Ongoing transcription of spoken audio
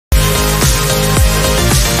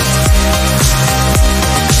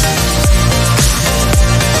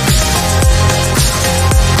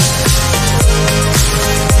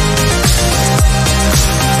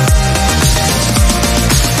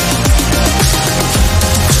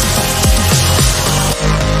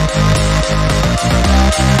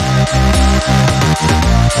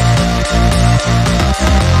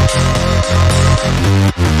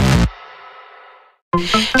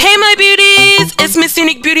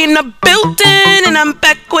MissUniqueBeautii in the building, and I'm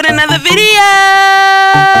back with another video.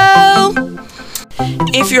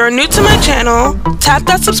 If you're new to my channel, tap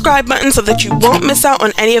that subscribe button so that you won't miss out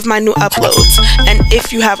on any of my new uploads. And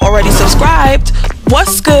if you have already subscribed,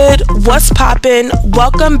 what's good, what's poppin',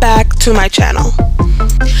 welcome back to my channel.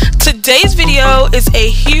 Today's video is a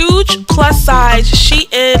huge plus size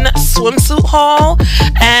SHEIN swimsuit haul,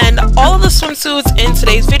 and all of the swimsuits in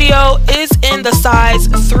today's video is in the size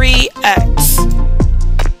 3X.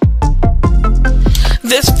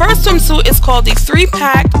 This first swimsuit is called the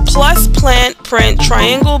 3-pack plus plant print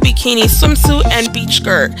triangle bikini swimsuit and beach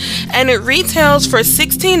skirt, and it retails for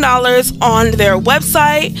 $16 on their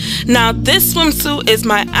website. Now this swimsuit is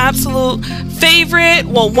my absolute favorite,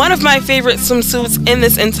 well, one of my favorite swimsuits in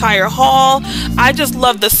this entire haul. I just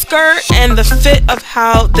love the skirt and the fit of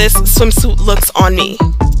how this swimsuit looks on me.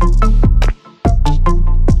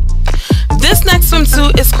 This next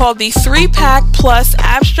swimsuit is called the 3-pack plus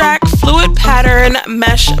abstract fluid pattern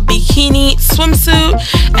mesh bikini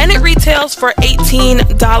swimsuit, and it retails for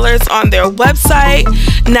 $18 on their website.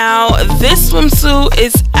 Now this swimsuit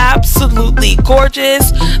is absolutely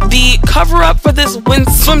gorgeous. The cover up for this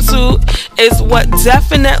swimsuit is what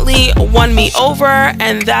definitely won me over,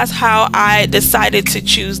 and that's how I decided to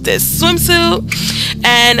choose this swimsuit.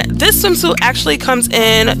 And this swimsuit actually comes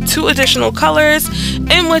in 2 additional colors,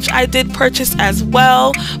 in which I did purchase as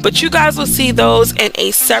well, but you guys will see those in a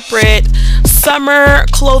separate summer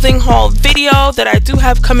clothing haul video that I do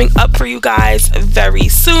have coming up for you guys very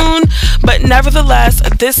soon. But nevertheless,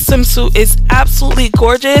 this swimsuit is absolutely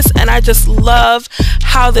gorgeous, and I just love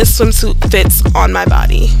how this swimsuit fits on my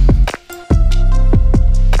body.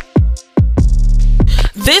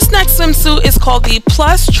 This next swimsuit is called the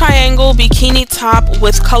plus triangle bikini top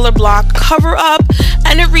with color block cover up,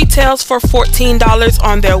 and it retails for $14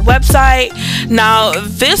 on their website. Now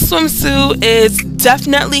this swimsuit is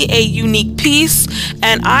definitely a unique piece,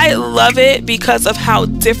 and I love it because of how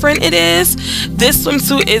different it is. This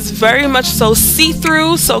swimsuit is very much so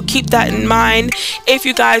see-through, so keep that in mind if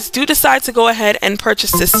you guys do decide to go ahead and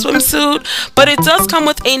purchase this swimsuit. But it does come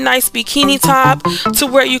with a nice bikini top to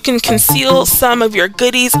where you can conceal some of your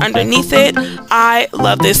goodies underneath it. I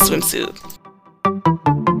love this swimsuit.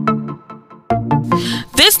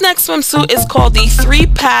 This next swimsuit is called the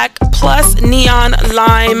 3-pack plus neon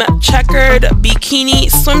lime checkered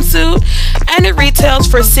bikini swimsuit, and it retails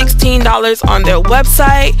for $16 on their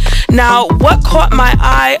website. Now what caught my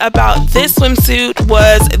eye about this swimsuit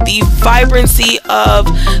was the vibrancy of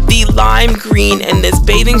the lime green in this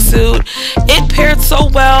bathing suit. It paired so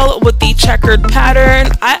well with the checkered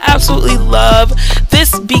pattern. I absolutely love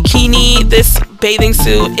this bikini, this bathing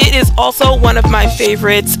suit. It is also one of my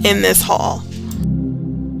favorites in this haul.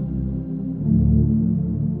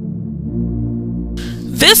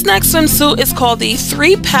 This next swimsuit is called the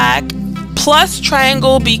 3-pack plus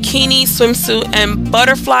triangle bikini swimsuit and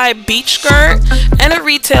butterfly beach skirt, and it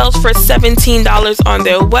retails for $17 on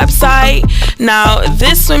their website. Now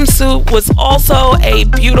this swimsuit was also a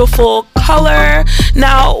beautiful color.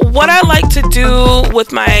 Now what I like to do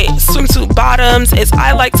with my swimsuit bottoms is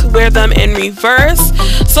I like to wear them in reverse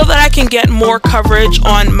so that I can get more coverage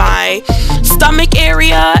on my stomach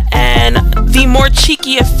area and the more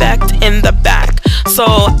cheeky effect in the back. So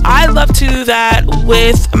I love to do that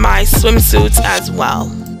with my swimsuits as well.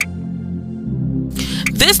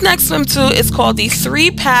 This next swimsuit is called the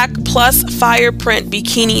 3-pack plus fire print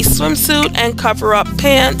bikini swimsuit and cover up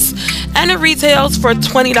pants, and it retails for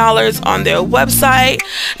 $20 on their website.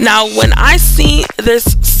 Now when I see this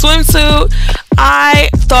swimsuit, I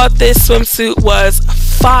thought this swimsuit was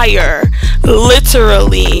fire.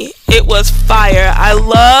 Literally, it was fire. I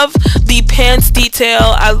love the pants detail.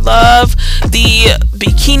 I love the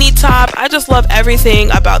bikini top. I just love everything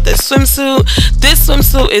about this swimsuit. This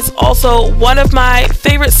swimsuit is also one of my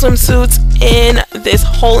favorite swimsuits in this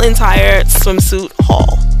whole entire swimsuit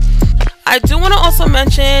haul. I do want to also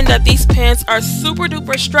mention that these pants are super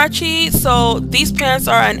duper stretchy, so these pants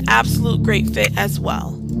are an absolute great fit as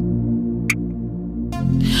well.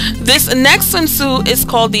 This next swimsuit is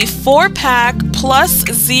called the 4-pack plus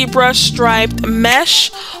zebra striped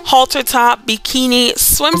mesh halter top bikini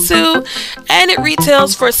swimsuit, and it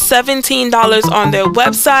retails for $17 on their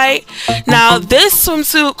website. Now this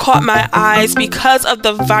swimsuit caught my eyes because of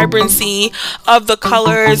the vibrancy of the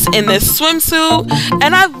colors in this swimsuit,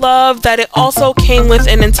 and I love that it also came with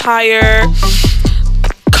an entire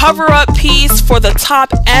cover up piece for the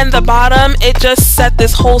top and the bottom. It just set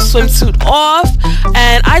this whole swimsuit off,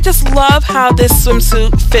 and I just love how this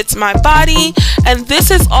swimsuit fits my body. And this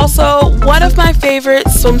is also one of my favorite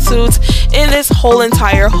swimsuits in this whole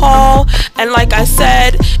entire haul. And like I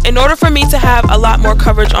said, in order for me to have a lot more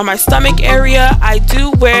coverage on my stomach area, I do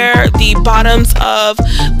wear the bottoms of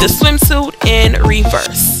the swimsuit in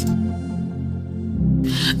reverse.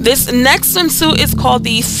 This next swimsuit is called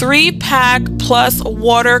the 3-pack plus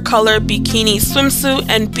watercolor bikini swimsuit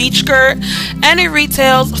and beach skirt, and it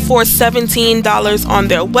retails for $17 on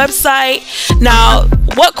their website. Now,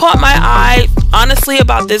 what caught my eye honestly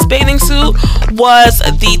about this bathing suit was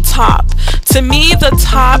the top. To me, the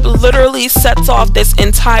top literally sets off this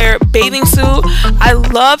entire bathing suit. I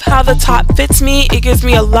love how the top fits me. It gives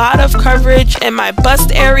me a lot of coverage in my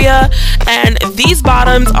bust area, and these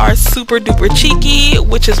bottoms are super duper cheeky,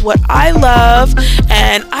 which is what I love,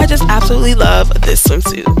 and I just absolutely love this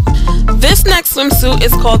swimsuit. This next swimsuit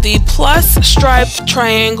is called the plus striped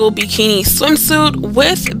triangle bikini swimsuit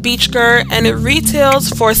with beach skirt, and it retails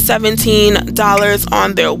for $17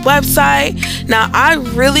 on their website. Now, I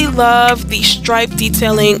really love the stripe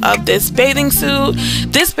detailing of this bathing suit.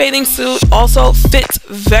 This bathing suit also fits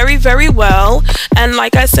very, very well, and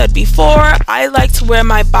like I said before, I like to wear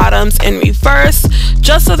my bottoms in reverse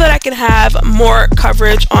just so that I can have more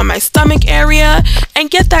coverage on my stomach area and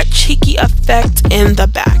get that cheeky effect in the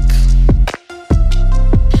back.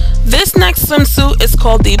 This next swimsuit is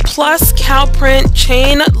called the plus cow print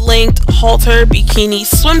chain linked halter bikini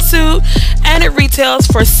swimsuit, and it retails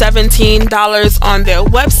for $17 on their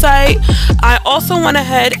website. I also went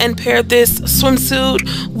ahead and paired this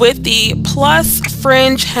swimsuit with the plus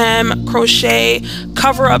fringe hem crochet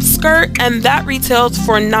cover up skirt, and that retails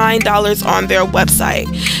for $9 on their website.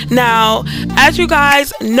 Now, as you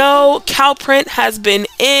guys know, cow print has been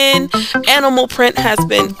in, animal print has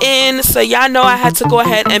been in, so y'all know I had to go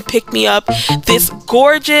ahead and pick me up this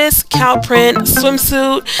gorgeous cow print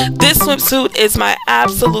swimsuit. This swimsuit is my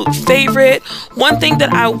absolute favorite. One thing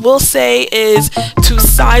that I will say is to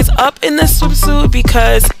size up in this swimsuit,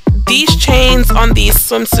 because these chains on these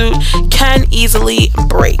swimsuit can easily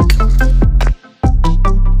break.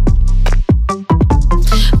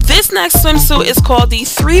 This next swimsuit is called the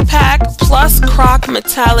 3-pack plus Croc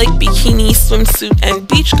metallic bikini swimsuit and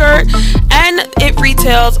beach skirt, and it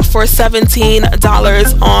retails for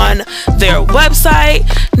 $17 on their website.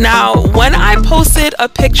 Now, when I posted a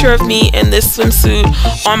picture of me in this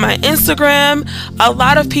swimsuit on my Instagram, a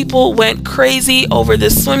lot of people went crazy over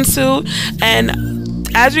this swimsuit, and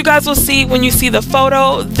as you guys will see when you see the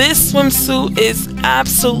photo, this swimsuit is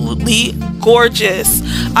absolutely gorgeous.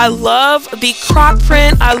 I love the Croc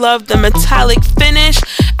print. I love the metallic finish.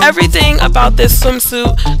 Everything about this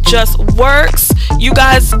swimsuit just works. You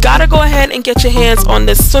guys gotta go ahead and get your hands on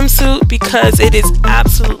this swimsuit because it is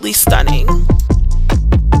absolutely stunning.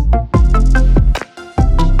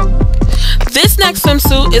 This next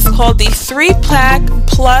swimsuit is called the 3-pack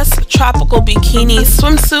plus tropical bikini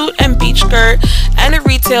swimsuit and beach skirt, and it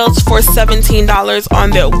retails for $17 on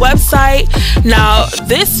their website. Now,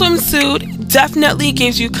 this swimsuit definitely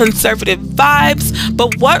gives you conservative vibes,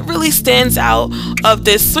 but what really stands out of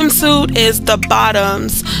this swimsuit is the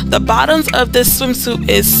bottoms. The bottoms of this swimsuit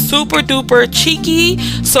is super duper cheeky,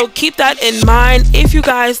 so keep that in mind if you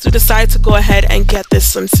guys do decide to go ahead and get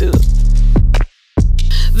this swimsuit.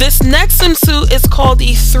 This next swimsuit is called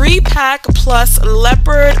the 3-pack plus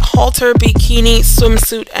leopard halter bikini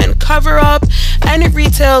swimsuit and cover up, and it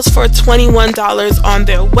retails for $21 on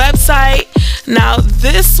their website. Now,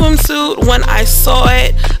 this swimsuit, when I saw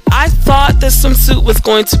it, I thought this swimsuit was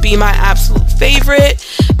going to be my absolute favorite.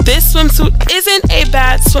 This swimsuit isn't a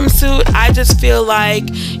bad swimsuit. I just feel like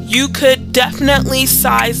you could definitely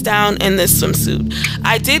size down in this swimsuit.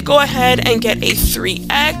 I did go ahead and get a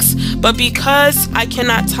 3X, but because I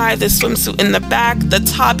cannot tie this swimsuit in the back, the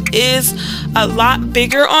top is a lot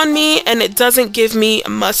bigger on me and it doesn't give me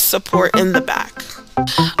much support in the back.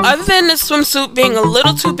 Other than this swimsuit being a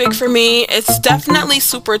little too big for me, it's definitely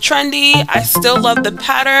super trendy. I still love the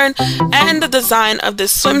pattern and the design of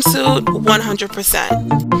this swimsuit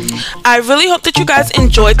 100%. I really hope that you guys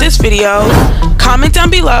enjoyed this video. Comment down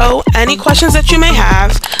below any questions that you may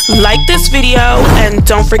have, like this video, and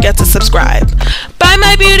don't forget to subscribe. Bye,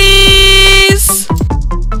 my beauties!